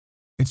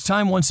It's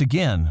time once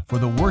again for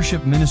the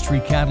Worship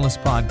Ministry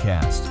Catalyst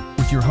podcast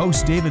with your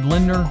hosts David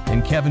Lindner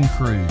and Kevin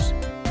Cruz.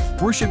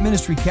 Worship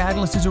Ministry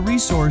Catalyst is a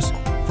resource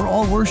for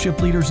all worship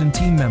leaders and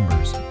team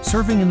members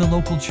serving in the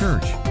local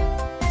church.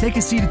 Take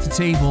a seat at the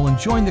table and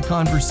join the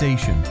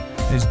conversation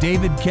as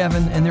David,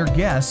 Kevin, and their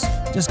guests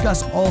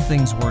discuss all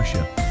things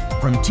worship,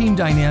 from team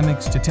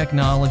dynamics to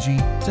technology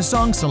to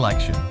song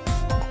selection.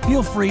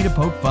 Feel free to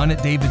poke fun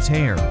at David's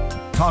hair,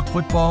 talk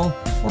football,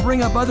 or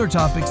bring up other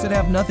topics that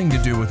have nothing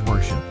to do with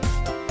worship.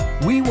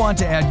 We want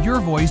to add your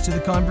voice to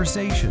the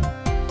conversation.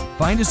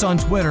 Find us on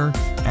Twitter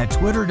at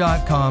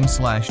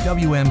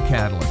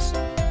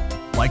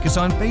twitter.com/WMCatalyst. Like us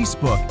on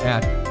Facebook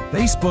at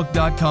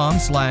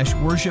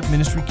facebook.com/Worship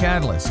Ministry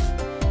Catalyst.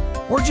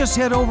 Or just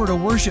head over to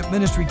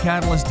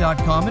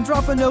worshipministrycatalyst.com and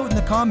drop a note in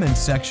the comments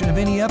section of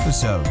any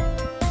episode.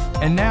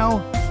 And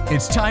now,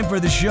 it's time for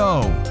the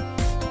show.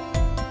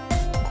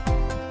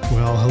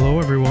 Well, hello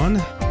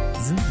everyone.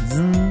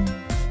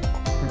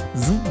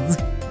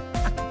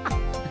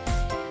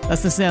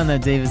 That's the sound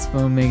that David's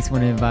phone makes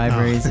when it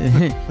vibrates.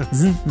 Yeah,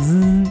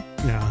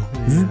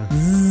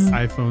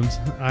 iPhone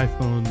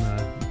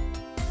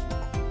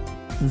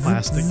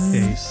plastic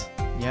case.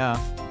 Yeah.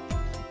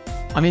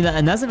 I mean,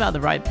 and that's about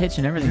the right pitch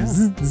and everything.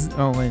 Yeah.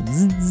 Oh, wait.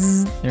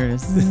 There it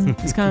is.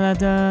 It's kind of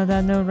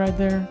that note right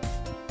there.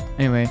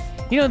 Anyway,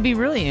 it'd be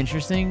really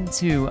interesting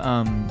to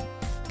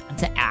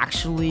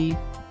actually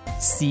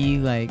see,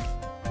 like,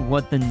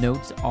 what the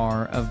notes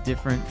are of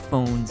different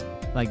phones,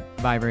 like,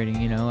 vibrating,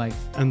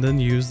 And then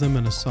use them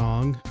in a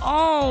song.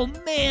 Oh,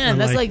 man.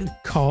 And That's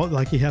call,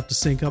 like you have to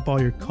sync up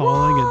all your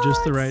calling at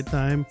just the right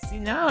time. See,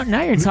 now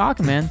you're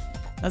talking, man.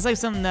 That's like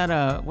something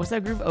that, what's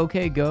that group,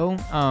 OK Go?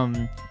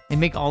 They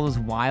make all those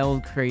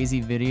wild,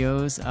 crazy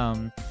videos.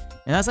 And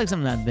that's like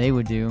something that they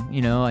would do,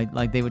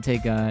 like they would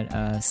take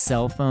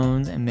cell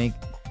phones and make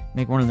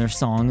one of their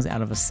songs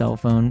out of a cell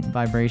phone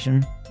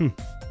vibration.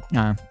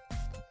 I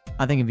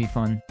think it'd be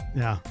fun.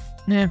 Yeah.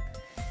 Yeah.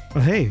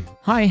 But hey.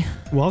 Hi.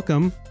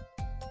 Welcome.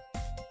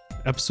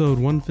 Episode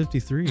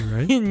 153,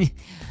 right?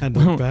 Had to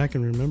look back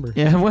and remember.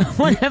 Yeah,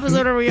 what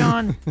episode are we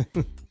on?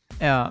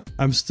 Yeah.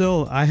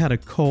 I had a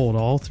cold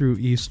all through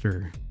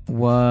Easter.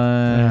 What?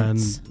 And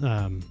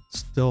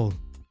still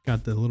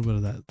got a little bit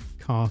of that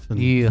cough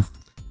and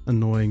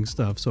annoying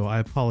stuff. So I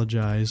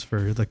apologize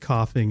for the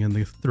coughing and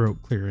the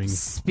throat clearing.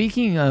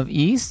 Speaking of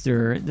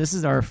Easter, this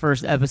is our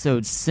first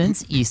episode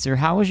since Easter.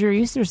 How was your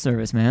Easter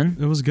service, man?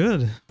 It was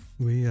good.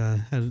 We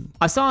had.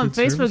 I saw on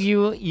Facebook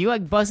service. you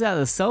like busted out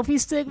the selfie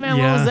stick, man.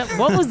 Yeah.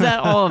 What was that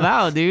all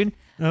about, dude?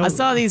 Oh. I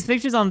saw these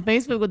pictures on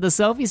Facebook with the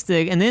selfie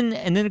stick, and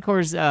then of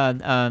course you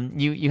had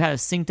it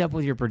synced up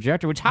with your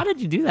projector. Which, how did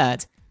you do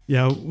that?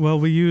 Yeah, well,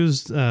 we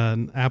used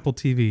an Apple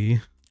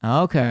TV.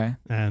 Okay.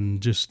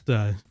 And just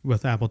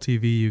with Apple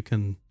TV, you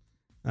can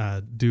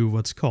do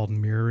what's called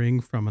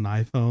mirroring from an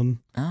iPhone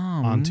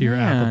onto your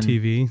Apple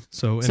TV.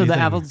 So the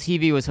Apple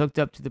TV was hooked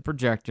up to the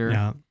projector,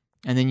 yeah,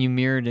 and then you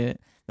mirrored it.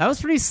 That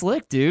was pretty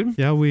slick, dude.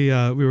 Yeah, we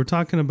were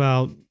talking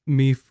about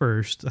me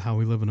first, how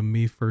we live in a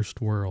me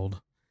first world,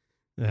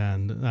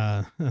 and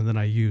then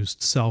I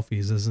used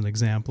selfies as an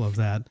example of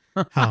that.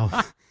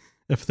 How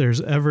if there's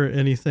ever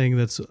anything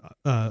that's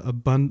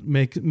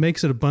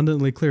makes it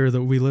abundantly clear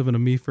that we live in a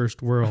me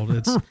first world,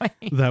 it's right.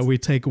 that we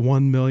take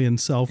 1 million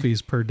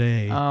selfies per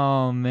day.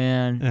 Oh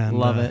man, And,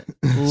 love it.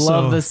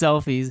 Love the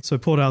selfies. So I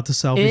pulled out the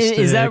selfie stick.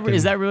 Is that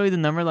really the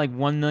number? Like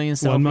 1 million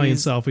selfies? 1 million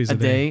selfies a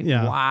day.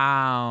 Yeah.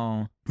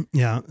 Wow.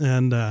 Yeah,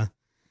 and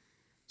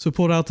so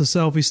pulled out the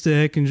selfie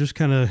stick and just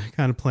kind of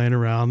playing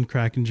around,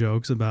 cracking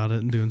jokes about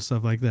it and doing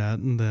stuff like that.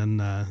 And then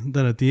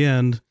at the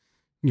end,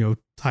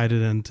 tied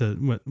it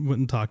into went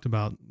and talked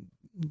about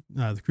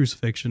the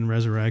crucifixion,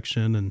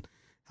 resurrection, and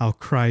how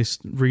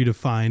Christ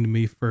redefined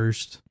me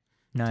first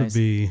to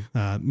be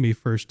me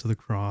first to the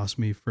cross,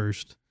 me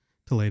first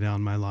to lay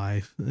down my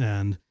life,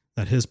 and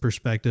that his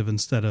perspective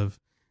instead of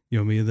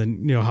me,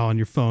 then how on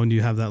your phone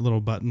you have that little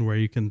button where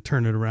you can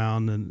turn it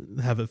around and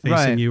have it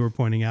facing you or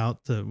pointing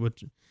out to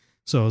what.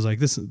 So I was like,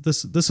 this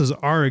is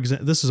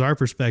our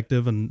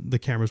perspective, and the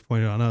camera's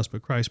pointed on us,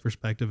 but Christ's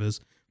perspective is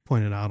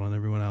pointed out on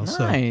everyone else.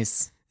 Nice.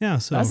 So, yeah.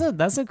 So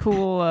that's a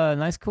cool,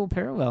 nice, cool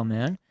parallel,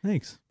 man.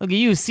 Thanks. Look at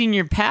you,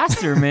 senior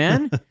pastor,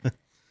 man.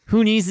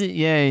 Who needs it?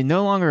 Yeah,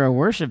 no longer a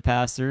worship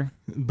pastor.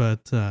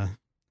 But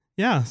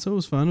yeah, so it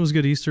was fun. It was a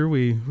good Easter.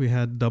 We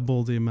had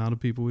double the amount of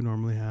people we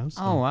normally have.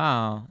 So. Oh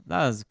wow,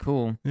 that was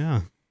cool.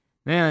 Yeah.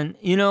 Man,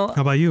 How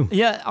about you?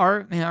 Yeah,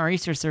 our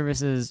Easter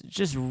service is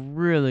just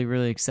really,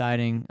 really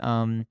exciting.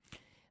 I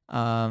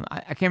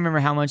can't remember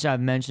how much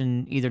I've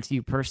mentioned either to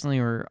you personally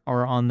or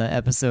on the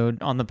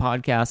episode on the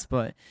podcast,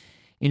 but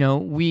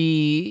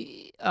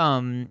we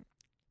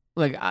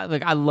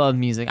I love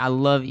music. I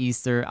love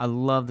Easter. I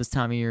love this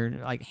time of year.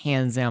 Like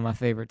hands down, my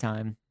favorite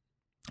time.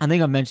 I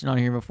think I've mentioned on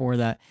here before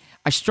that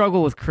I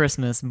struggle with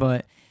Christmas,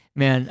 but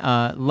man,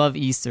 love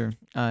Easter.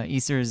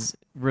 Easter is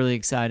really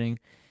exciting.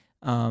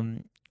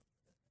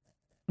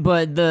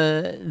 But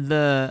the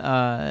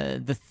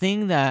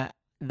thing that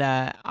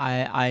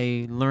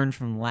I learned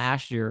from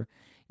last year,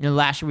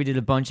 last year we did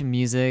a bunch of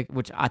music,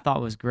 which I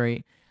thought was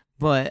great.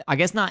 but I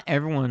guess not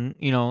everyone,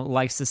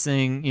 likes to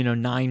sing,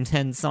 9,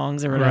 10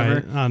 songs or whatever.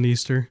 Right, on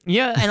Easter.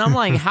 Yeah, and I'm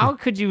like, how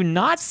could you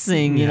not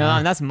sing, Yeah.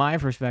 And that's my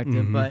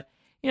perspective, Mhm. but,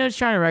 just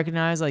trying to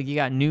recognize, like, you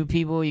got new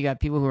people, you got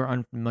people who are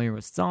unfamiliar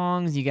with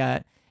songs, you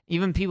got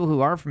even people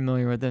who are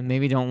familiar with it,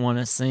 maybe don't want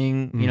to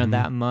sing, Mhm.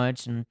 that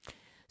much, and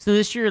so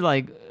this year,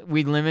 like,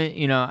 we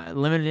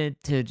limited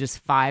it to just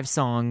 5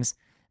 songs,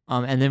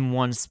 and then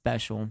one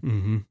special.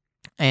 Mm-hmm.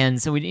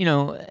 And so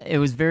it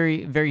was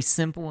very, very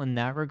simple in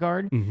that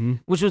regard, Mm-hmm.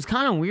 which was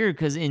kind of weird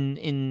because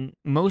in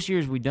most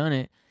years we've done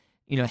it,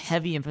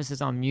 heavy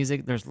emphasis on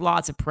music. There's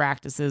lots of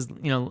practices,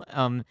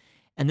 and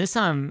this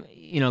time,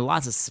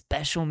 lots of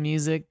special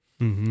music.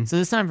 Mm-hmm. So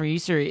this time for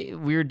Easter,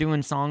 we were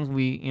doing songs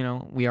we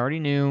already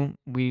knew.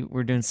 We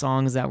were doing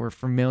songs that were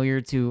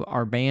familiar to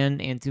our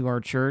band and to our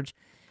church.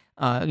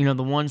 The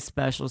one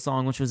special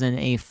song, which was in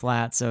A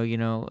flat, so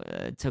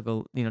it took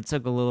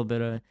a little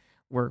bit of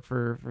work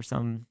for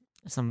some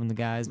of the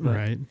guys, but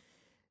Right.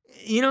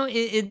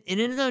 it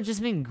ended up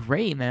just being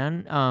great,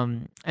 man.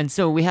 And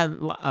so we had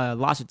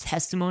lots of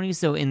testimonies.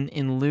 So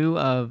in lieu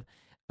of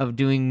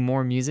doing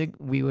more music,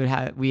 we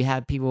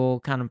had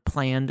people kind of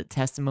planned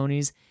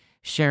testimonies,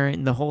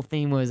 sharing. The whole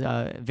theme was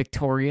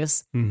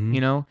victorious,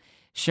 Mm-hmm.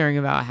 Sharing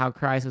about how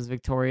Christ was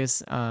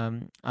victorious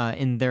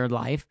in their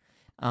life.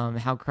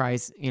 How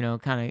Christ,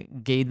 kind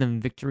of gave them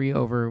victory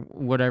over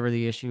whatever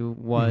the issue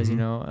was,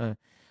 Mhm.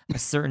 a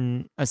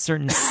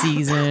certain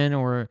season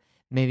or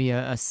maybe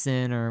a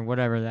sin or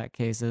whatever that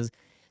case is.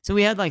 So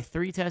we had like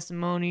 3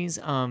 testimonies.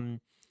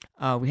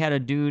 We had a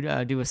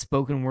dude do a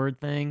spoken word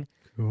thing,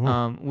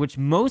 Cool. which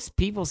most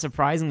people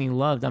surprisingly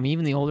loved. I mean,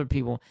 even the older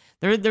people.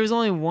 There was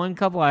only one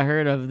couple I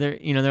heard of.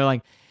 They're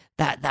like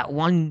that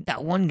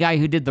one guy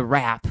who did the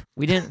rap.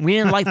 We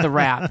didn't like the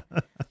rap.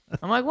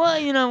 I'm like, well,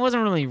 it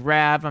wasn't really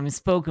rap. I mean,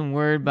 spoken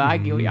word, but I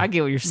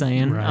get what you're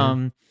saying.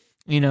 Right.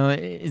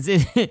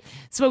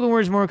 Spoken word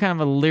is more kind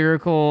of a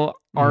lyrical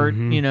art,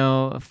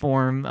 Mhm.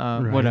 form,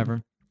 Right.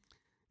 whatever.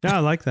 Yeah, I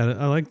like that.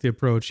 I like the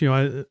approach.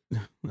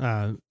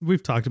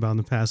 We've talked about in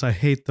the past. I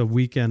hate the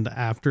weekend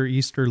after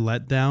Easter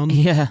letdown,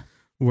 Yeah,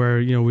 where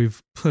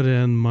we've put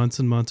in months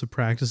and months of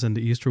practice into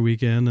Easter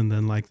weekend, and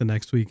then like the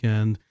next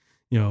weekend,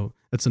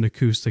 it's an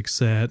acoustic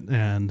set,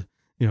 and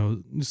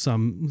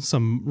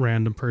some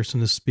random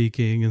person is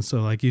speaking, and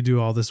so like you do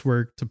all this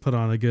work to put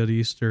on a good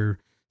Easter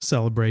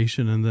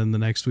celebration, and then the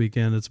next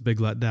weekend it's a big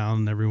letdown,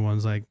 and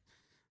everyone's like,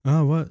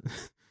 "Oh,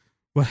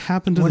 what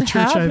happened to What the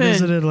church happened?" I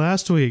visited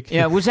last week?"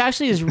 yeah, which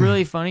actually is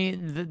really funny.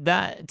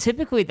 That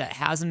typically that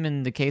hasn't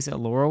been the case at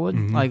Laurelwood.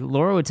 Mhm. Like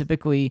Laurelwood,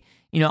 typically,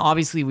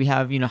 obviously we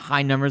have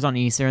high numbers on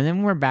Easter, and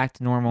then we're back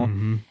to normal.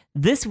 Mhm.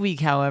 This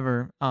week,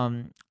 however,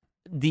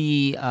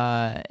 the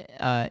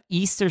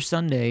Easter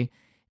Sunday,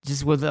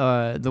 just with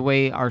the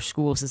way our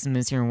school system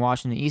is here in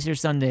Washington, Easter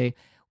Sunday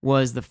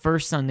was the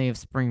first Sunday of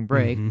spring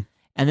break, Mhm.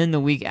 and then the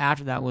week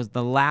after that was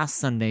the last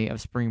Sunday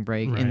of spring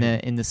break in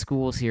Right. the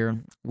schools here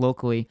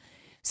locally.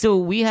 So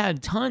we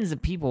had tons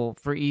of people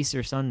for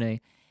Easter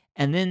Sunday,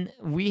 and then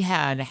we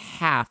had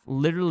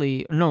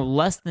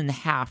less than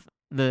half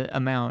the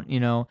amount,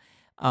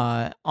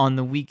 on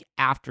the week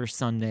after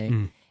Sunday.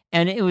 Mm.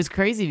 And it was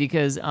crazy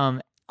because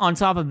on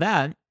top of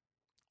that,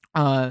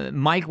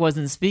 Mike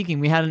wasn't speaking.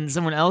 We had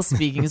someone else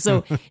speaking.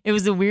 So it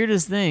was the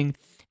weirdest thing.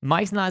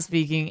 Mike's not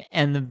speaking,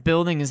 and the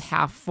building is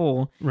half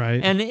full.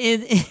 Right. And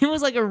it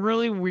was like a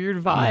really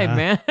weird vibe,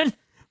 Yeah. man.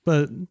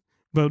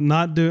 but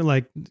not doing,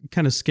 like,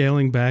 kind of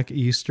scaling back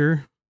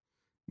Easter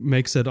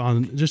makes it,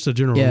 on just a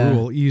general Yeah.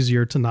 rule,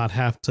 easier to not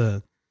have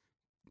to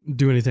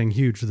do anything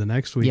huge the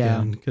next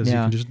weekend, because you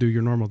yeah. can just do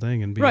your normal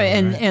thing and be Right,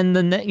 all and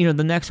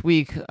the next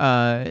week,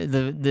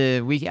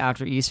 the week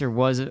after Easter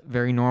was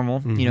very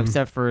normal, Mhm.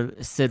 except for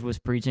Sid was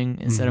preaching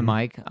instead of Mhm.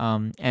 Mike,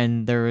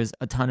 and there was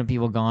a ton of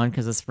people gone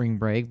because of spring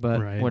break,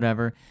 but Right.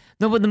 whatever.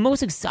 No, but the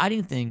most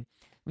exciting thing,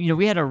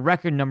 we had a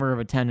record number of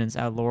attendance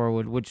at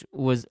Laurelwood, which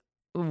was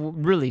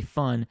really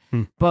fun.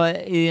 Hmm.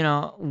 But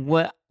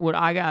what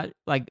I got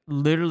like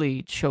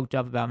literally choked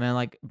up about, man,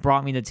 like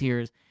brought me to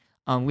tears.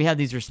 We had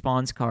these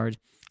response cards,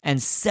 and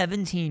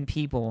 17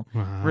 people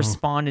Wow.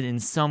 responded in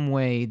some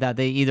way that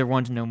they either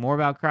wanted to know more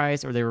about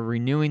Christ, or they were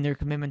renewing their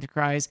commitment to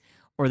Christ,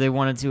 or they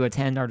wanted to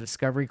attend our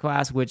discovery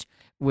class, which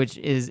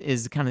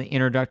is kind of the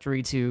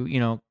introductory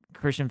to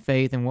Christian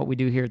faith and what we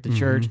do here at the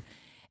church.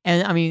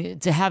 And I mean,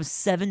 to have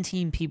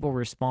 17 people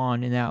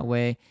respond in that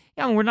way,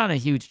 we're not a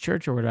huge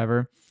church or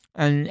whatever,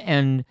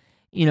 and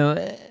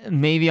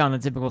maybe on a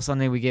typical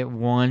Sunday we get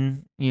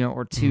one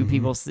or two Mhm.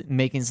 people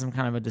making some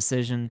kind of a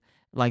decision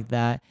like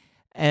that.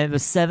 And it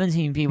was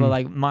 17 people.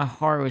 Like, my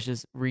heart was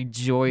just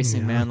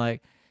rejoicing, Yeah. man.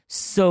 Like,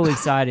 so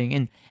exciting.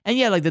 And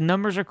yeah, like the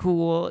numbers are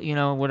cool,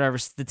 whatever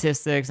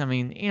statistics. I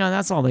mean,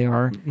 that's all they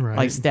are, Right.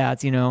 like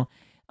stats,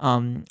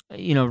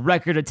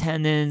 record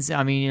attendance.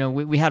 I mean,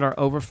 we had our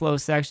overflow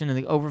section, and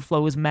the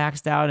overflow was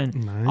maxed out,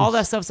 and Nice. all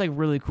that stuff's like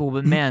really cool.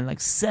 But man, like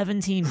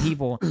 17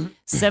 people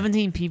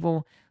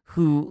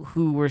who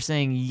were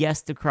saying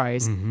yes to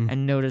Christ Mhm.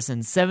 and notice,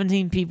 and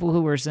 17 people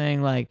who were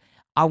saying like,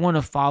 I want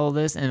to follow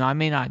this, and I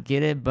may not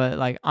get it, but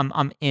like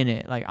I'm in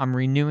it, like I'm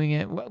renewing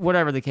it,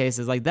 whatever the case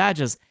is. Like that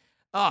just,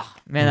 oh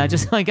man, that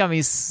just like got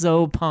me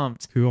so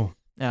pumped. Cool.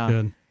 Yeah.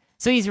 Good.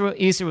 So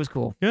Easter was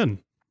cool. Good.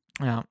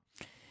 Yeah.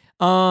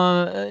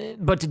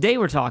 But today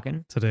we're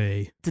talking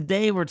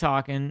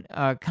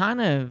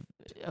kind of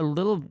a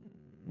little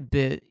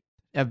bit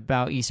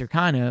about Easter,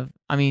 kind of.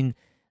 I mean,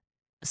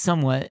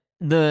 somewhat.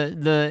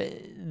 The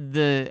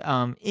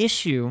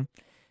issue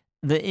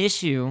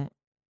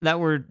that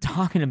we're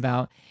talking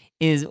about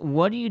is,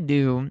 what do you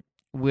do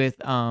with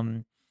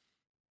how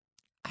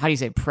do you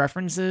say,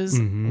 preferences?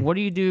 Mhm. What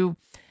do you do?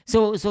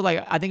 So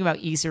like I think about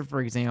Easter, for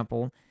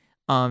example.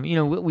 You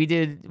know, we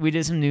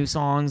did some new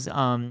songs. You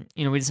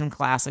know, we did some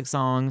classic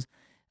songs.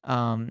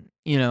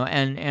 You know,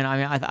 and I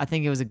mean, I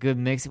think it was a good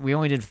mix. We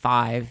only did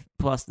 5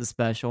 plus the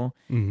special.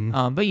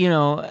 Mhm. But you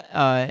know,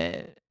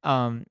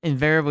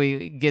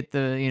 invariably get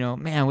the, you know,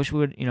 man, I wish we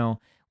would, you know,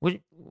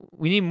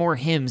 we need more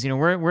hymns. You know,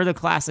 we're the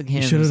classic You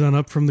hymns. should have done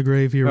Up From the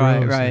Grave He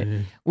Right, Rose. right. Yeah.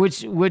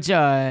 Which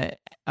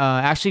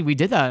actually we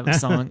did that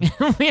song.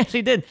 We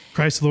actually did.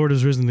 Christ the Lord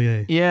is risen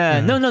today. Yeah.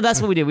 Yeah. No,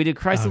 that's what we did. We did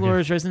Christ the Okay.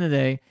 Lord is risen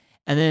today.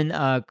 And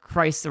then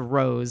Christ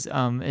arose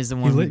is the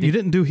one You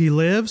didn't do He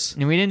Lives?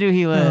 And we didn't do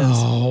He Lives.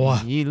 Oh.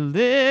 He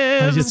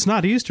lives. It's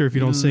not Easter if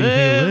you He don't sing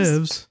lives. He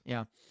Lives.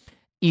 Yeah.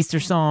 Easter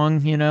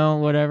song, you know,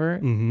 whatever.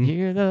 Mhm.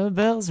 Hear the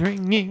bells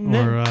ringing.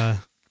 Or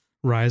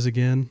Rise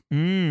Again,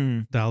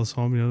 Mm. Dallas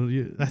Home. You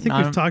know, I think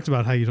I we've talked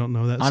about how you don't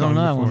know that song I don't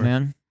know that before. one,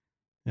 man.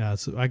 Yeah,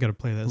 I got to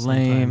play that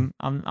Lame.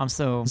 sometime. I'm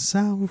so.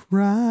 South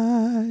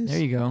rise There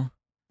you go.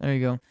 There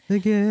you go.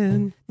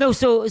 again. No,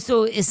 so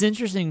it's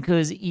interesting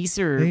because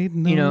Easter,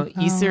 Ain't you know,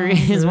 no Easter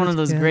how is one of earth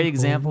those can great hold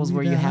examples me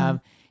where you down. have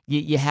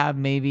you have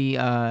maybe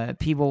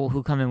people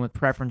who come in with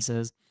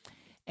preferences,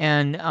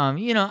 and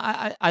you know,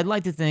 I'd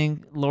like to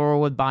think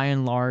Laurelwood, by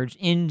and large,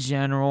 in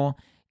general,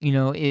 you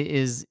know,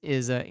 is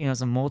a, you know,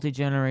 it's a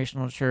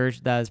multi-generational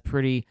church that is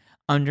pretty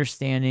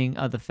understanding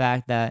of the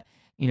fact that,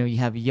 you know, you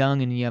have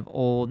young and you have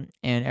old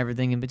and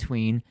everything in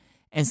between.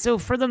 And so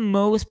for the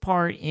most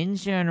part, in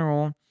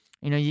general,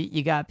 you know,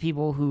 you got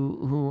people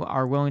who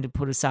are willing to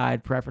put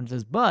aside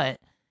preferences, but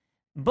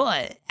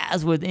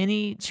as with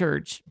any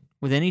church,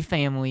 with any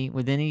family,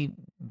 with any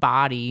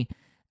body,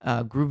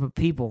 group of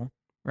people,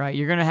 right?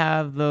 You're gonna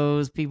have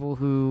those people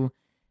who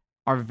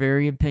are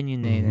very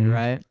opinionated, Mhm.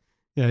 right?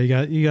 Yeah,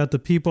 you got the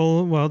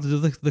people. Well,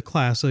 the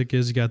classic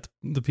is you got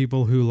the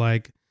people who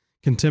like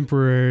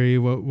contemporary,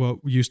 what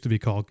used to be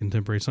called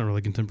contemporary. It's not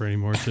really contemporary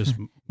anymore. It's just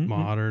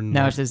modern.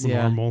 Now it's just,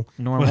 yeah. normal.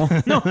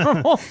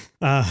 Normal.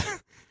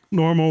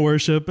 Normal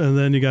worship, and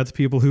then you got the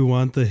people who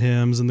want the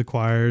hymns and the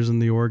choirs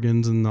and the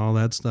organs and all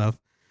that stuff.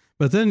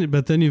 But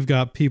then you've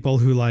got people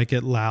who like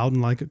it loud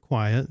and like it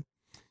quiet.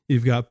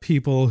 You've got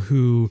people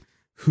who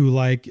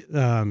like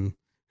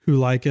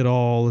it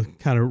all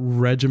kind of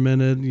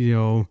regimented. You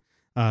know,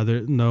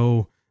 there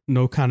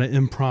no kind of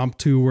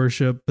impromptu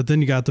worship. But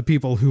then you got the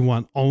people who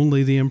want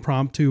only the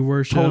impromptu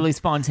worship. Totally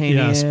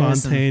spontaneous. Yeah,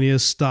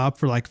 spontaneous. Stop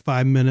for like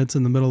 5 minutes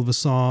in the middle of a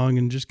song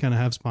and just kind of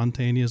have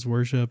spontaneous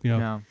worship. You know.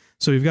 Yeah.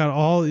 So you've got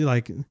all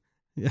like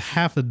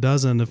half a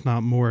dozen, if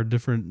not more,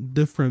 different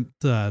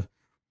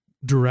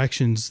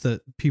directions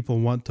that people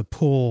want to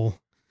pull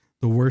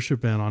the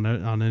worship in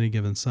on any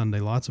given Sunday.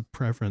 Lots of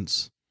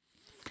preference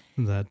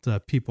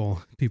that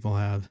people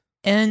have.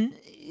 And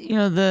you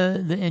know,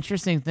 the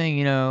interesting thing,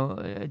 you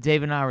know,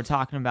 Dave and I were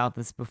talking about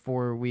this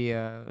before we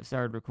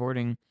started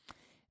recording.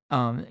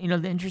 You know,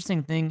 the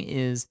interesting thing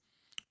is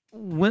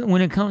when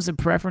it comes to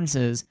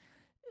preferences,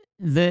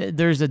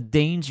 there's a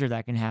danger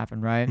that can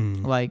happen, right?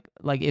 Mm.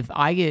 Like if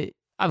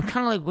I'm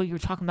kind of like what you were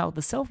talking about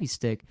with the selfie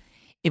stick.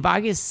 If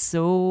I get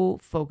so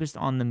focused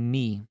on the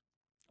me,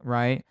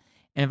 right?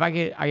 And if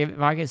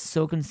I get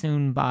so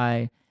consumed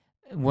by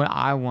what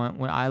I want,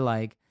 what I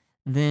like,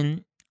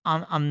 then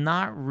I'm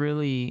not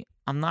really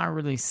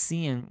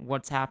seeing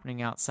what's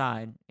happening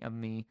outside of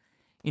me,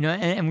 you know.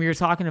 And we were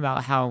talking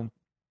about how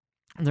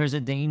there's a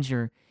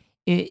danger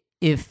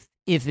if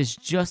it's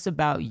just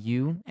about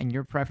you and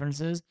your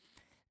preferences.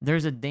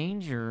 There's a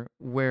danger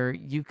where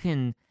you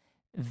can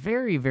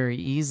very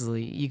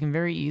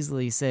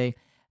easily say,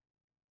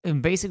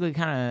 and basically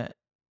kind of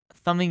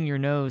thumbing your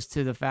nose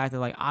to the fact that,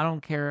 like, I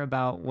don't care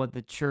about what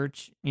the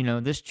church, you know,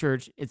 this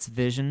church, its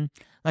vision.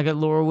 Like at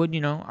Laurelwood,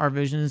 you know, our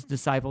vision is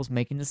disciples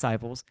making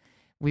disciples.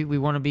 We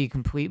want to be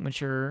complete,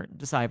 mature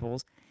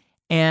disciples.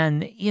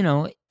 And, you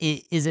know,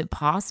 is it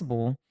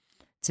possible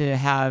to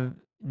have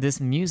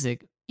this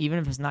music, even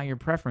if it's not your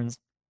preference,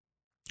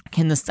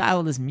 can the style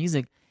of this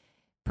music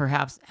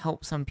perhaps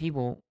help some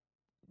people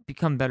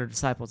become better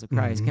disciples of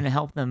Christ? Mm-hmm. Can it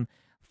help them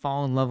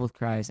fall in love with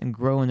Christ and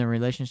grow in their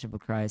relationship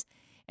with Christ?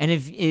 And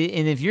if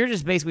you're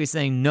just basically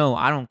saying, no,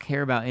 I don't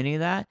care about any of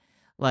that,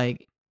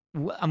 like,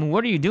 I mean,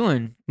 what are you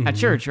doing at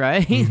church,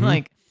 right? Mm-hmm.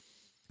 Like,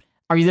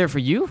 are you there for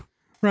you?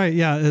 Right.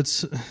 Yeah.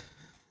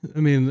 I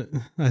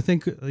mean, I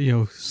think, you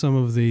know, some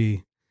of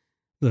the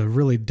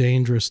really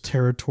dangerous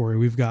territory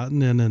we've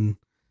gotten in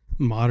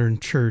modern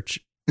church,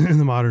 in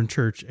the modern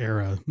church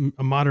era,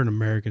 a modern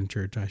American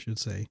church, I should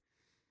say,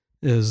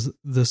 is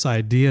this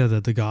idea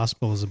that the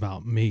gospel is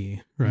about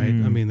me, right?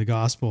 I mean, the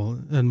gospel,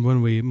 and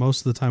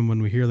most of the time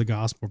when we hear the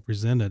gospel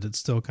presented, it's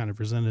still kind of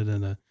presented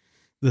in a,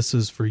 this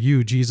is for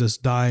you. Jesus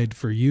died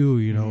for you.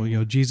 You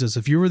know, Jesus,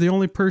 if you were the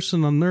only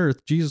person on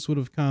earth, Jesus would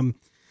have come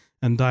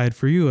and died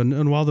for you.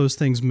 And while those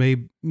things may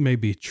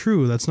be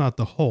true, that's not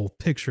the whole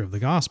picture of the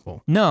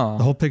gospel. No.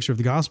 The whole picture of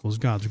the gospel is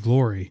God's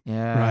glory.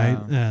 Yeah.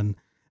 Right.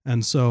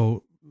 And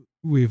so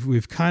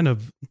we've kind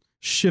of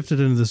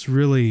shifted into this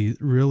really,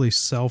 really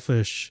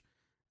selfish,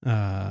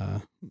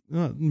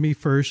 not me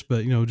first,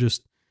 but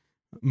just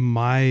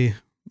my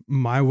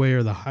way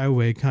or the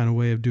highway kind of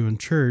way of doing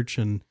church.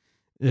 And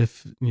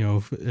if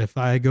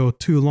I go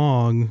too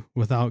long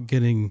without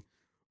getting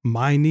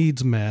my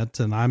needs met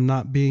and I'm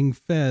not being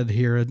fed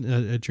here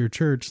at your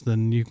church,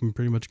 then you can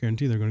pretty much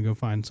guarantee they're going to go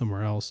find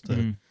somewhere else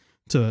to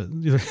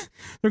they're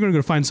going to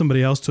go find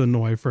somebody else to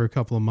annoy for a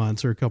couple of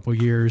months or a couple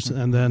of years.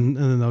 And then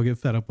they'll get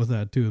fed up with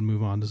that too and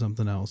move on to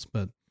something else.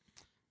 But,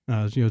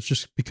 it's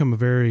just become a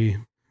very,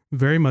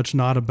 very much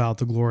not about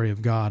the glory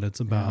of God. It's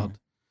about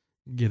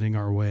getting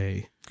our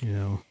way,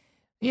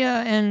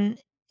 Yeah. And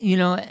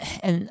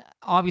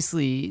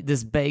obviously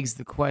this begs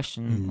the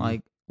question,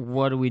 like,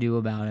 what do we do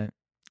about it?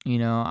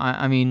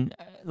 I mean,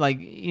 like,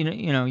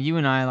 you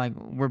and I, like,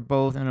 we're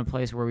both in a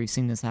place where we've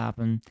seen this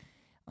happen.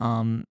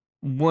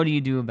 What do you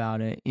do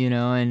about it?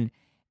 And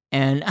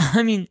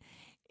I mean,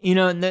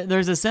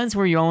 there's a sense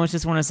where you almost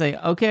just want to say,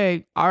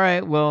 okay, all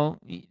right, well,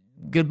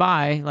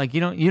 goodbye. Like, you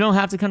don't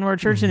have to come to our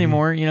church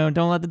anymore.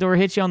 Don't let the door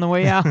hit you on the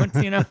way out,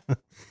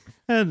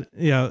 And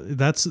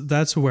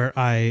that's where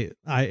I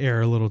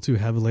err a little too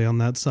heavily on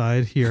that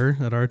side here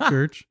at our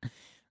church.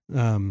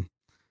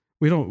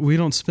 We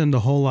don't spend a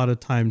whole lot of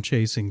time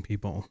chasing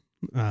people.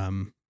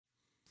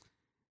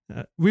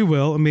 We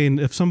will. I mean,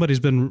 if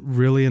somebody's been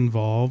really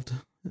involved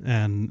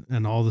and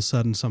all of a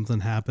sudden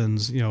something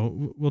happens,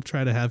 we'll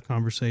try to have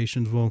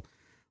conversations. We'll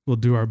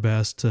do our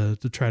best to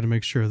try to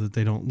make sure that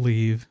they don't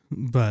leave.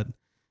 But,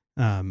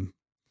 as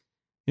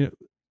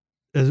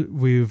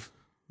we've,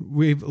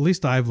 at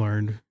least I've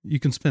learned, you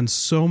can spend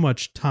so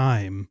much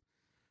time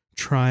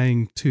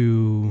trying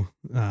to,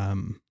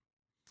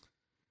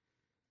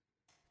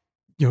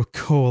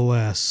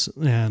 coalesce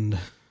and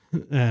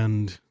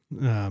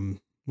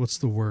what's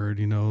the word,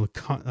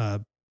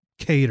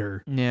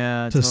 cater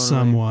to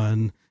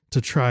someone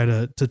to try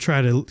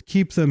to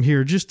keep them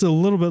here just a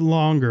little bit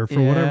longer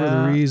for whatever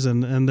the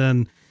reason. And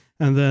then,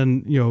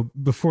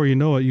 before you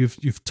know it,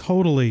 you've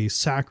totally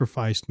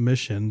sacrificed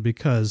mission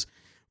because,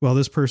 well,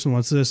 this person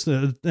wants this,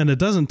 and it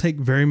doesn't take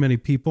very many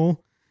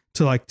people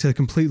to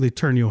completely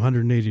turn you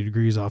 180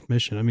 degrees off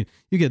mission. I mean,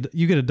 you get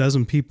a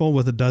dozen people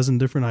with a dozen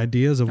different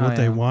ideas of what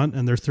they want,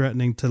 and they're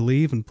threatening to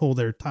leave and pull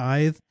their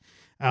tithe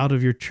out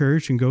of your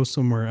church and go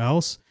somewhere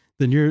else.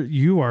 Then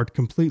you are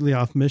completely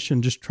off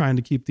mission, just trying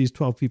to keep these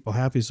 12 people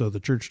happy so the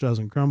church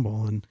doesn't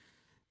crumble. And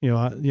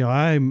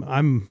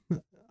I'm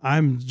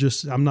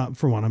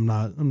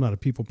not a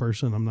people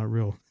person. I'm not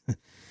real.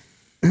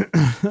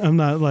 I'm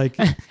not like,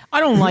 I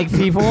don't like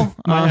people.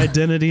 My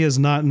identity is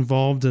not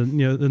involved in,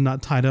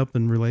 not tied up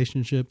in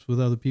relationships with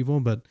other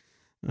people, but,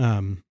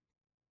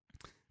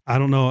 I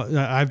don't know.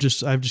 I've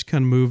just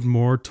kind of moved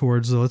more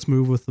towards let's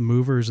move with the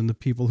movers and the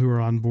people who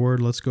are on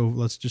board. Let's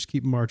just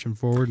keep marching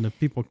forward. And if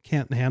people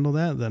can't handle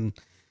that, then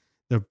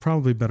they're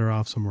probably better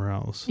off somewhere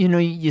else.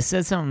 You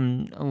said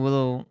something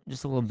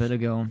just a little bit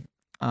ago,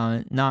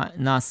 not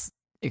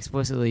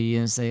explicitly you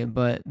didn't say it,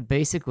 but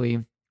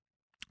basically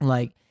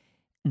like,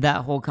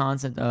 that whole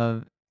concept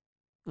of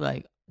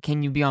like,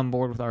 can you be on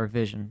board with our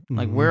vision?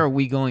 Like, where are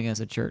we going as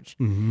a church?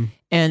 And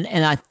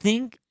I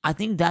think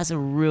that's a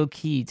real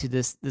key to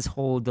this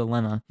whole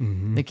dilemma.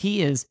 The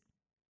key is,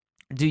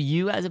 do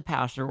you as a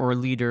pastor or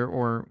leader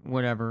or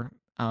whatever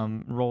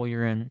role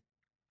you're in,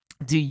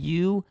 do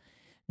you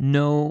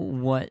know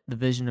what the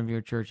vision of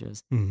your church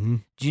is? Do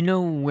you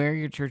know where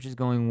your church is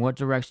going, what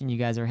direction you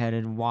guys are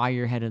headed, why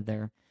you're headed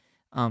there?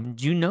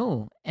 Do you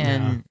know?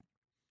 And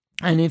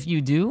if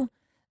you do,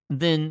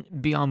 then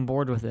be on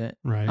board with it.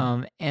 Right.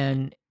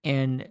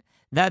 And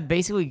that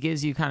basically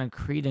gives you kind of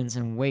credence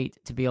and weight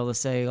to be able to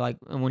say, like,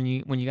 when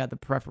you got the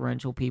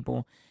preferential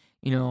people,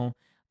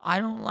 I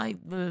don't like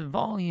the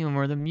volume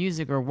or the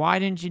music, or why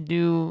didn't you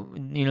do,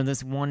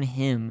 this one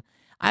hymn?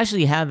 I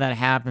actually had that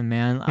happen,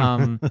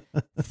 man.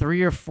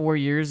 3 or 4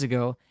 years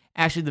ago,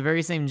 actually the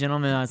very same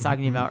gentleman I was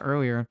talking about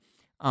earlier,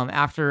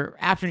 after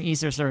an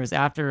Easter service,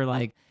 after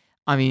like,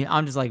 I mean,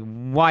 I'm just like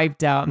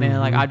wiped out, man.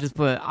 Like I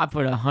put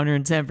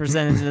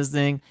 110% into this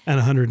thing. And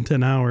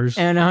 110 hours.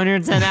 And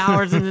 110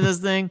 hours into this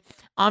thing.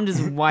 I'm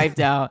just wiped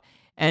out.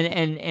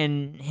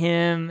 And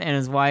him and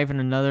his wife and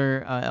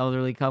another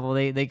elderly couple,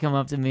 they come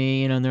up to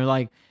me, and they're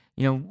like,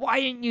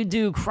 why didn't you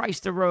do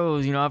Christ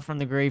arose, up from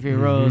the grave he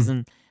rose?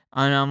 And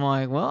I'm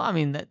like, well, I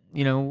mean, that,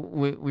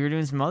 we were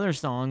doing some other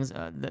songs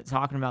that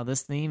talking about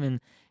this theme, and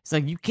it's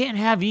like, you can't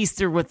have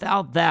Easter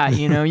without that,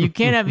 you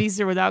can't have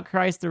Easter without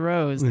Christ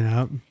arose.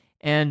 Yeah.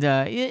 And,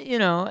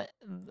 the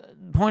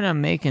point I'm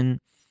making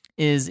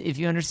is, if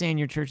you understand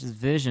your church's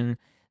vision,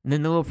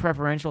 then the little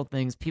preferential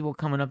things, people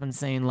coming up and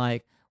saying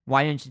like,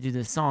 why didn't you do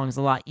this song? It's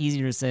a lot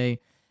easier to say,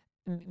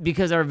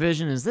 because our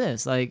vision is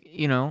this, like,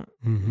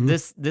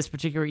 this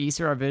particular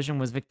Easter, our vision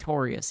was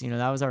victorious.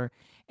 That was our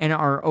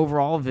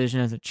overall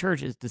vision as a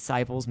church is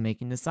disciples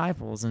making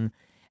disciples. And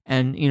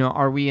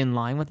are we in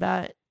line with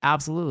that?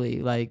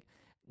 Absolutely. Like,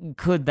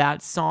 could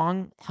that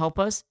song help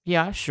us?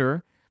 Yeah,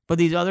 sure. But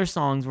these other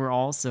songs were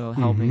also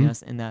helping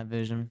us in that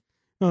vision.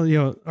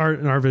 Well,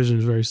 our vision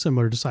is very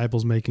similar.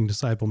 Disciples making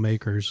disciple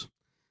makers.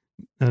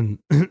 And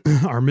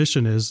our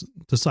mission is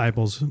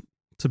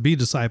to be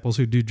disciples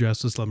who do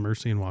justice, love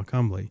mercy, and walk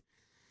humbly.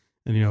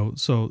 And,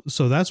 so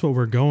that's what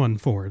we're going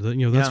for.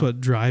 That's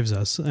what drives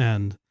us.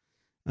 And,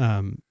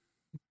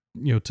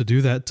 to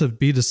do that, to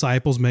be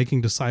disciples making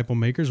disciple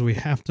makers, we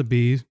have to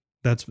be,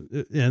 that's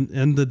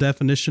and the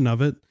definition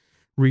of it,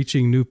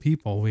 reaching new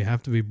people. We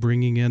have to be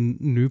bringing in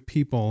new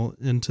people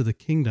into the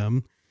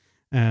kingdom.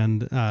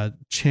 And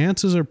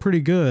chances are pretty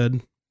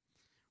good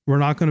we're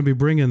not going to be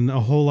bringing a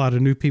whole lot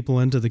of new people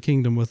into the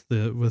kingdom with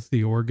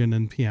the organ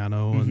and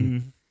piano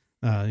and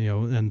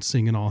and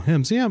singing all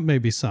hymns. Yeah,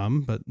 maybe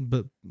some, but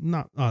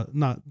not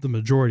the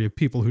majority of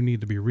people who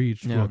need to be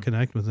reached will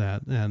connect with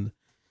that. And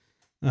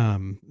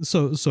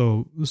so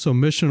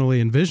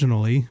missionally and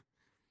visionally,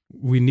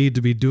 we need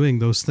to be doing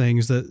those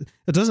things. That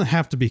it doesn't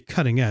have to be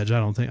cutting edge. I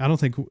don't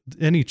think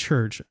any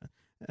church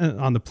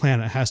on the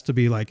planet has to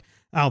be like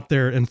out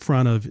there in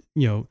front of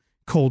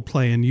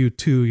Coldplay and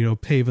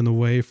U2, paving the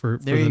way for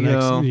the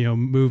next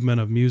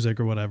movement of music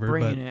or whatever.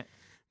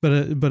 But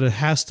it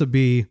has to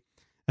be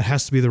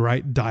the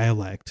right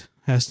dialect.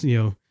 It has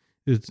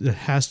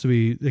to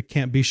be. It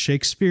can't be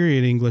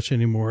Shakespearean English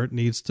anymore. It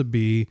needs to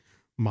be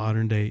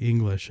modern day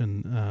English.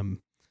 And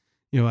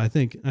I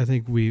think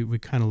we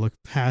kind of look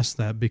past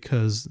that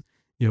because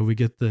we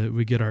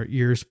get our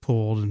ears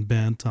pulled and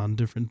bent on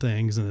different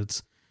things, and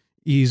it's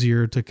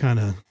easier to kind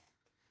of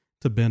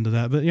bend to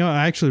that. But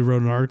I actually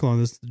wrote an article on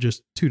this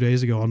just 2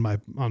 days ago on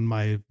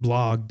my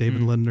blog,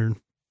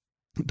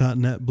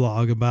 davidlindner.net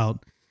blog,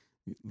 about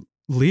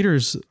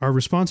leaders. Our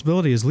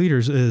responsibility as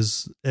leaders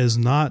is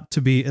not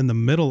to be in the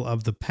middle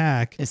of the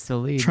pack. It's to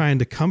lead, trying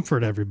to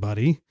comfort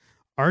everybody.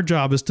 Our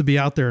job is to be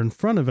out there in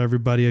front of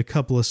everybody a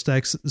couple of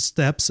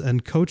steps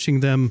and coaching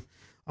them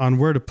on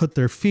where to put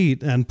their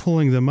feet and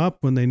pulling them up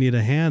when they need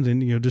a hand,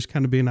 and just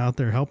kind of being out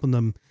there helping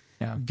them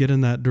get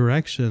in that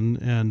direction.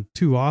 And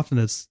too often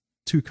it's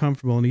too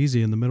comfortable and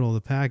easy in the middle of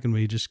the pack, and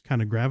we just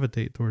kind of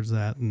gravitate towards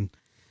that, and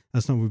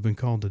that's not what we've been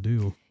called to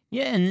do.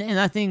 Yeah, and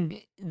I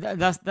think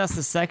that's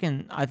the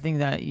second. I think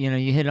that you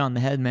hit it on the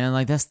head, man.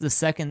 Like that's the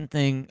second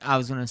thing I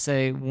was gonna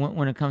say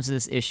when it comes to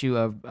this issue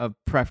of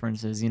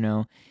preferences,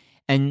 and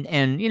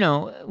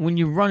when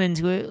you run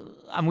into it,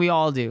 we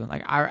all do.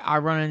 Like I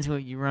run into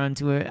it, you run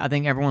into it. I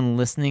think everyone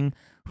listening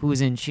who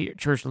is in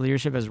church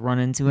leadership has run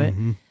into it.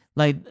 Mm-hmm.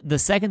 Like the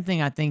second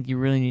thing I think you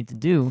really need to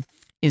do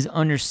is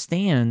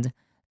understand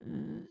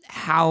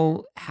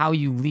how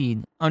you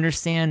lead.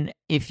 Understand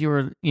if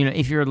you're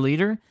a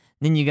leader,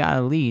 then you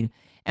gotta lead.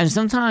 And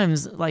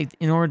sometimes, like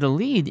in order to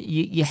lead,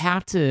 you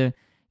have to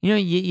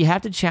you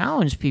have to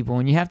challenge people,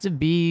 and you have to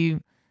be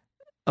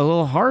a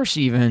little harsh,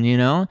 even.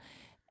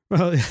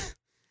 Well, I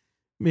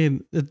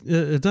mean,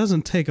 it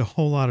doesn't take a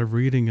whole lot of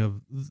reading of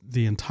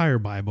the entire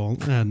Bible,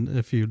 and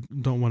if you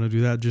don't want to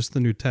do that, just the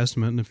New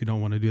Testament, and if you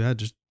don't want to do that,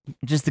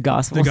 just the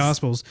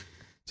Gospels.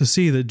 To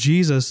see that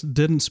Jesus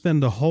didn't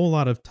spend a whole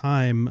lot of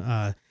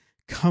time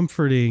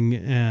comforting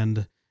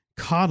and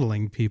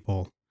coddling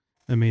people.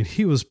 I mean,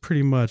 he was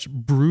pretty much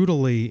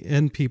brutally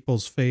in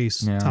people's face,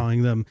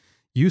 telling them,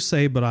 "You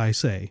say, but I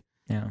say.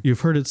 Yeah.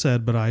 You've heard it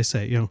said, but I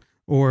say."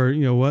 Or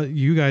what?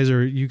 You guys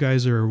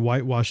are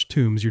whitewashed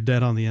tombs. You're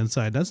dead on the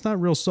inside. That's not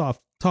real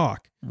soft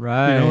talk,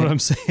 right? You know what I'm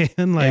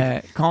saying?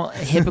 Like call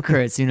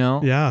hypocrites.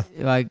 Yeah,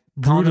 like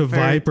brood of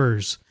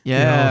vipers.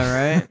 Yeah,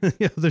 right.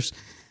 Yeah,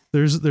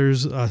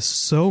 there's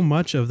so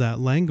much of that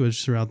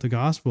language throughout the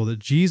gospel that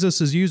Jesus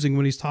is using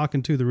when he's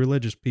talking to the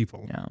religious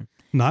people,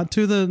 not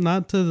to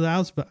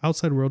the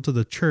outside world, to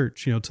the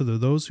church, to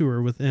those who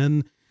are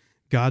within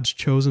God's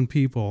chosen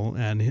people.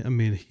 And I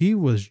mean, he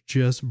was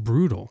just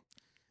brutal,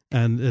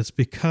 and it's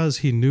because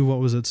he knew what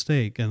was at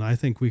stake. And I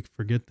think we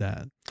forget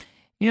that.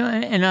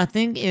 And I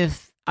think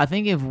if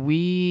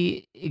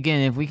we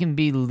can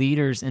be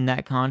leaders in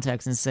that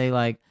context and say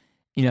like,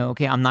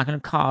 okay, I'm not going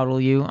to coddle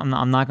you.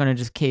 I'm not going to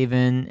just cave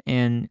in.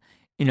 And,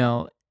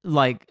 so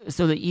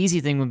the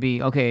easy thing would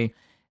be, okay,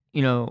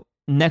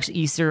 next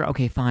Easter,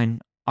 okay, fine.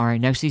 All right,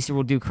 next Easter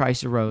we'll do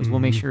Christ Arose. Mm-hmm. We'll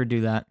make sure to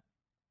do that.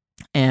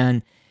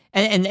 And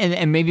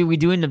maybe we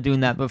do end up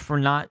doing that, but for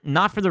not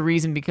for the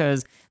reason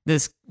because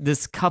this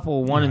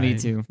couple wanted me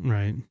to.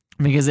 Right.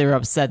 Because they were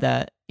upset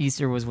that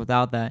Easter was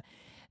without that.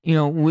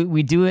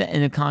 We do it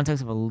in the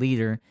context of a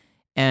leader.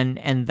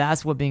 And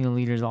that's what being a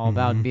leader is all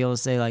about, to be able to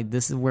say, like,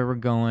 this is where we're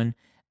going,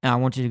 and I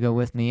want you to go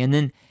with me. And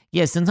then,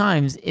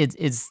 sometimes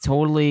it's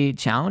totally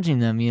challenging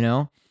them,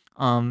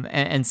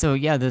 and so,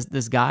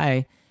 this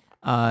guy,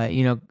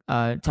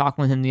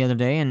 talking with him the other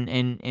day,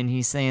 and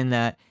he's saying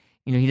that,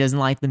 he doesn't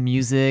like the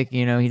music,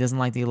 he doesn't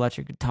like the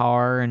electric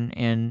guitar,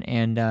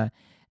 and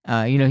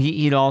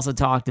he'd also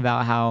talked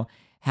about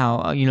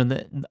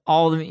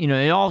all the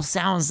it all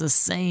sounds the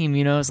same.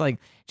 It's like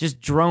just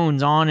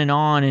drones on,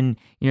 and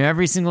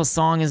every single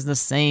song is the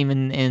same,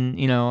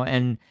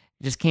 and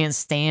just can't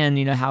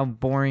stand how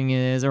boring it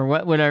is or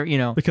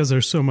whatever. Because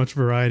there's so much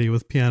variety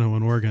with piano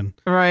and organ,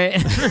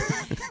 right?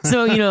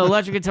 So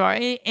electric guitar,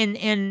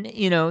 and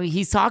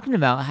he's talking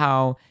about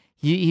how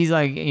he's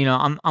like,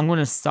 I'm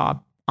gonna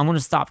stop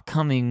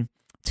coming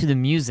to the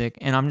music,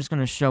 and I'm just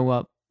gonna show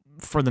up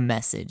for the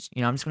message.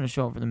 I'm just gonna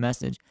show up for the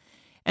message.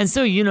 And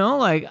so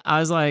like I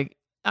was like,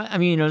 I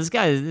mean, this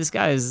guy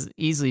is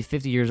easily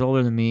 50 years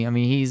older than me. I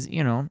mean,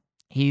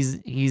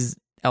 he's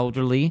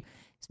elderly.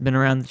 He's been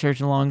around the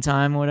church a long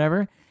time,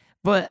 whatever.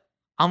 But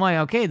I'm like,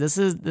 okay, this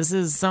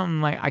is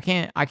something like I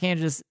can't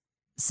just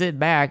sit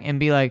back and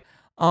be like,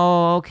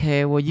 oh,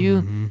 okay, well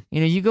you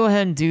you go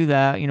ahead and do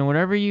that.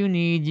 Whatever you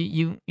need,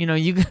 you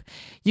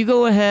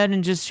go ahead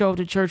and just show up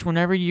to church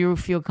whenever you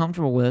feel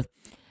comfortable with.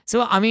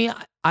 So I mean,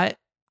 I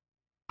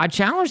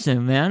challenged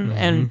him, man,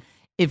 and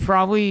it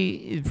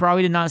probably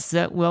did not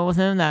sit well with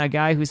him that a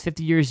guy who's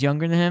 50 years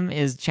younger than him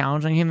is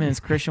challenging him in his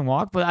Christian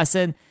walk. But I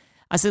said,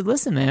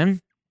 listen,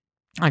 man.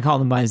 I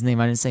called him by his name.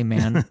 I didn't say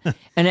man.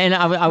 And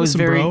I was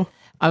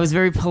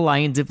very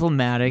polite and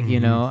diplomatic.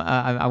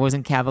 I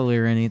wasn't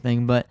cavalier or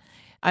anything. But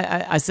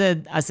I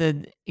said,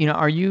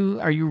 are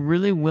you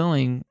really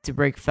willing to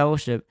break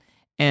fellowship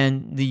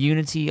and the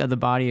unity of the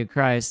body of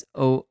Christ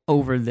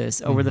over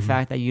the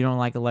fact that you don't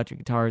like electric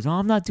guitars? Oh,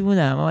 I'm not doing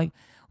that. I'm like,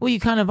 well, you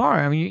kind of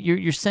are. I mean,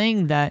 you're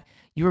saying that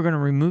you are going to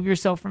remove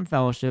yourself from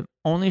fellowship,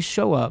 only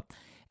show up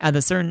at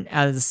a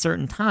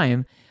certain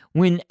time,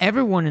 when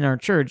everyone in our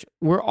church,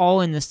 we're all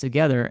in this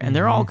together, and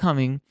they're all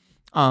coming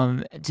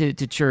to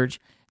church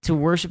to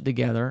worship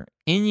together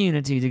in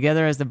unity,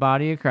 together as the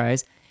body of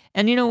Christ.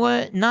 And you know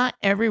what? Not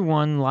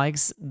everyone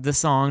likes the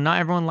song. Not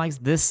everyone likes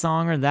this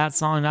song or that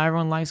song. Not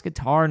everyone likes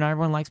guitar. Not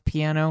everyone likes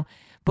piano.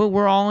 But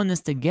we're all in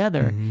this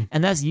together,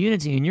 and that's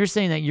unity. And you're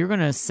saying that you're going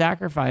to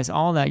sacrifice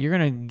all that. You're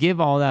going to give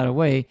all that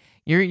away.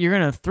 You're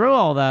going to throw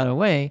all that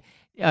away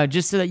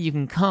just so that you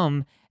can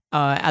come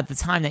at the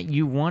time that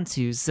you want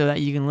to, so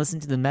that you can listen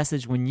to the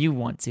message when you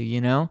want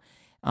to,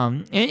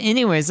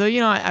 Anyway, so,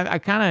 I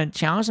kind of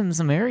challenged him in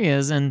some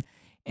areas, and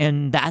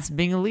that's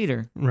being a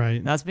leader.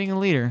 Right. That's being a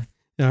leader.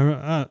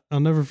 Yeah, I'll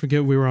never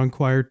forget, we were on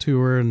choir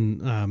tour,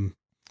 and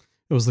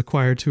it was the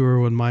choir tour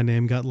when my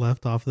name got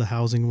left off the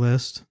housing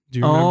list. Do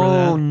you remember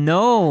that? Oh,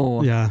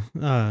 no.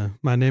 Yeah.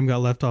 My name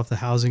got left off the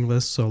housing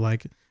list, so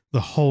like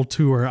the whole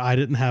tour, I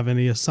didn't have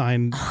any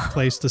assigned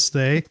place to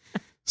stay.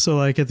 So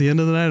like at the end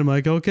of the night, I'm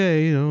like,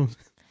 okay,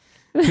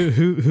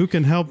 who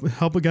can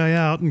help a guy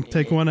out and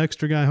take one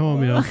extra guy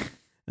home,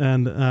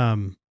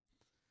 And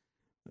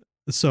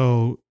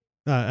so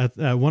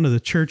at one of the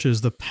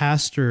churches, the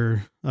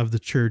pastor of the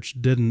church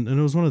didn't, and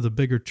it was one of the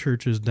bigger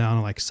churches down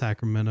in like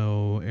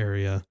Sacramento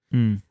area,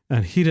 and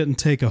he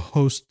didn't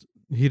host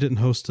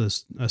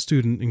a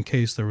student in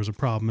case there was a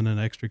problem and an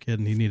extra kid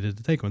and he needed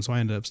to take one. So I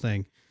ended up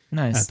staying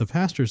at the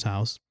pastor's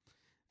house.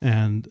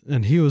 And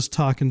he was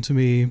talking to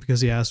me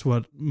because he asked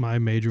what my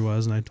major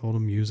was, and I told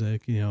him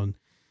music,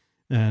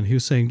 and he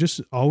was saying,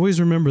 just always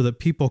remember that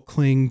people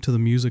cling to the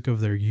music of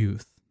their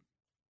youth.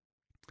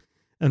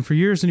 And for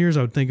years and years,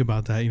 I would think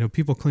about that,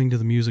 people cling to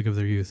the music of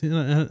their youth,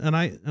 and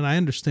I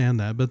understand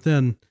that. But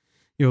then,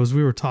 as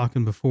we were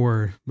talking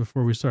before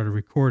we started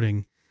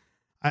recording,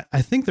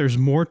 I think there's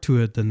more to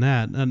it than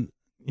that. And,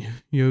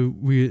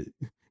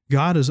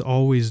 God is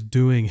always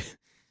doing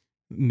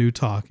new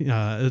talk,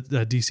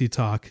 DC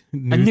talk, a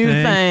new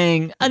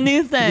thing.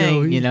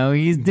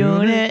 He's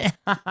doing it.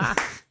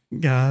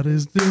 God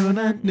is doing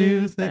a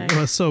new thing.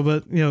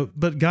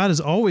 But God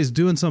is always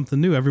doing something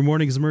new. Every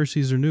morning His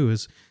mercies are new.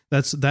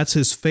 That's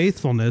His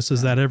faithfulness.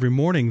 Is that every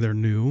morning they're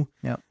new.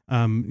 Yep.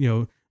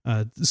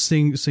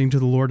 Sing to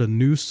the Lord a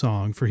new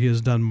song, for He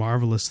has done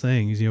marvelous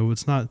things.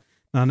 It's not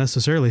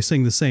necessarily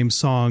sing the same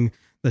song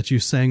that you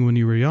sang when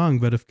you were young,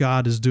 but if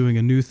God is doing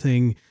a new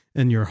thing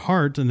in your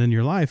heart and in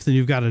your life, then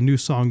you've got a new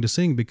song to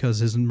sing because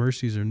His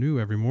mercies are new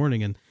every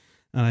morning. And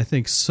I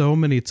think so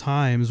many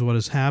times what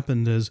has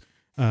happened is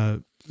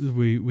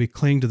we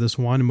cling to this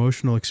one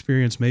emotional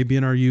experience, maybe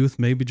in our youth,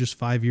 maybe just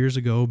 5 years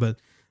ago, but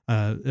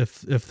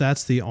if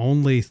that's the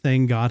only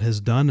thing God has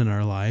done in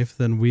our life,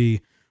 then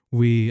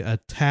we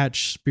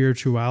attach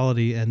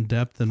spirituality and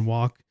depth in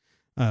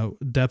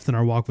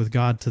our walk with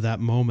God to that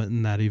moment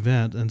in that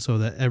event, and so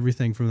that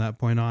everything from that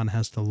point on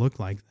has to look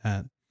like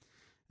that.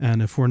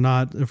 And if we're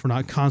not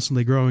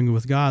constantly growing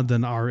with God,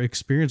 then our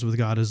experience with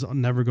God is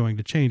never going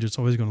to change. It's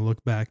always going to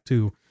look back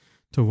to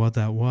what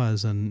that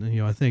was. And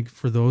I think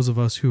for those of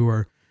us who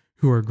are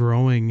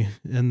growing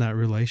in that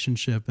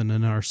relationship and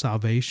in our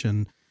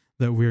salvation,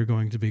 that we're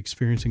going to be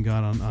experiencing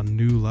God on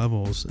new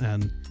levels,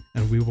 and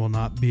we will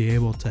not be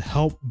able to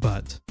help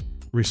but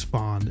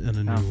respond in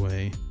a new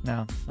way.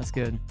 No, that's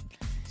good.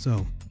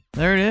 So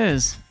there it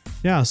is.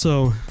 Yeah.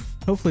 So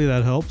hopefully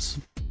that helps.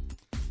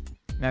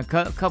 Now, a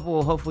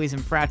couple, hopefully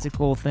some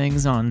practical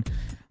things on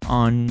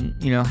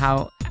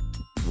how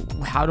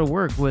to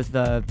work with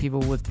people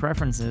with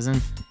preferences,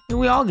 and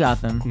we all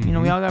got them.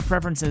 We all got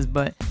preferences,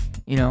 but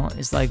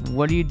It's like,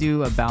 what do you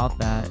do about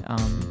that?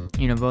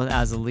 Both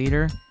as a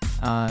leader,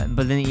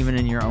 but then even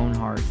in your own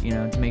heart,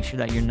 to make sure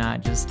that you're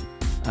not just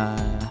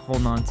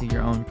holding on to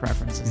your own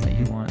preferences that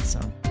you want. So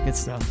good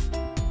stuff.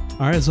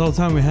 All right, that's all the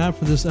time we have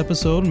for this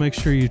episode. Make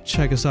sure you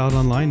check us out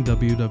online,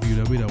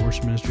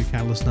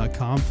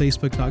 www.worshipministrycatalyst.com,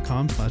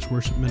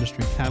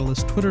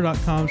 facebook.com/worshipministrycatalyst,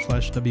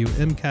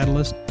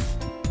 twitter.com/WMCatalyst.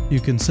 You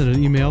can send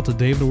an email to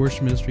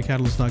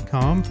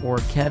David@worshipministrycatalyst.com or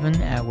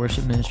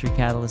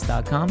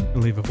Kevin@worshipministrycatalyst.com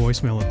and leave a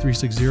voicemail at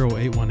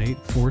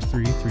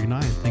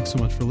 360-818-4339. Thanks so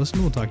much for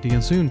listening. We'll talk to you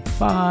again soon.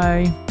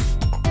 Bye.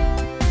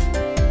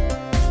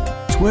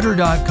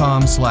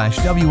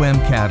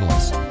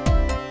 Twitter.com/WMCatalyst.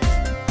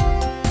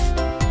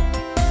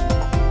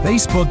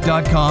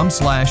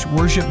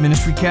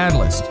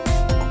 Facebook.com/worshipministrycatalyst.